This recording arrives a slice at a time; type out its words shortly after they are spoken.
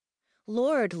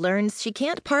Lorde learns she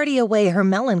can't party away her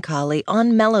melancholy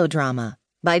on Melodrama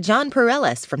by John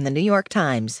Pareles from the New York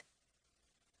Times.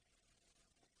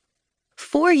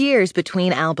 4 years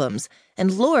between albums,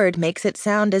 and Lorde makes it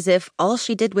sound as if all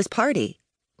she did was party.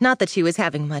 Not that she was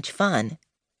having much fun.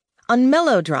 On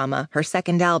Melodrama, her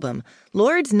second album,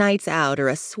 Lorde's nights out are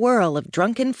a swirl of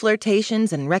drunken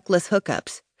flirtations and reckless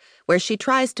hookups, where she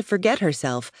tries to forget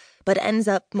herself, but ends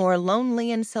up more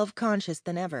lonely and self-conscious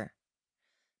than ever.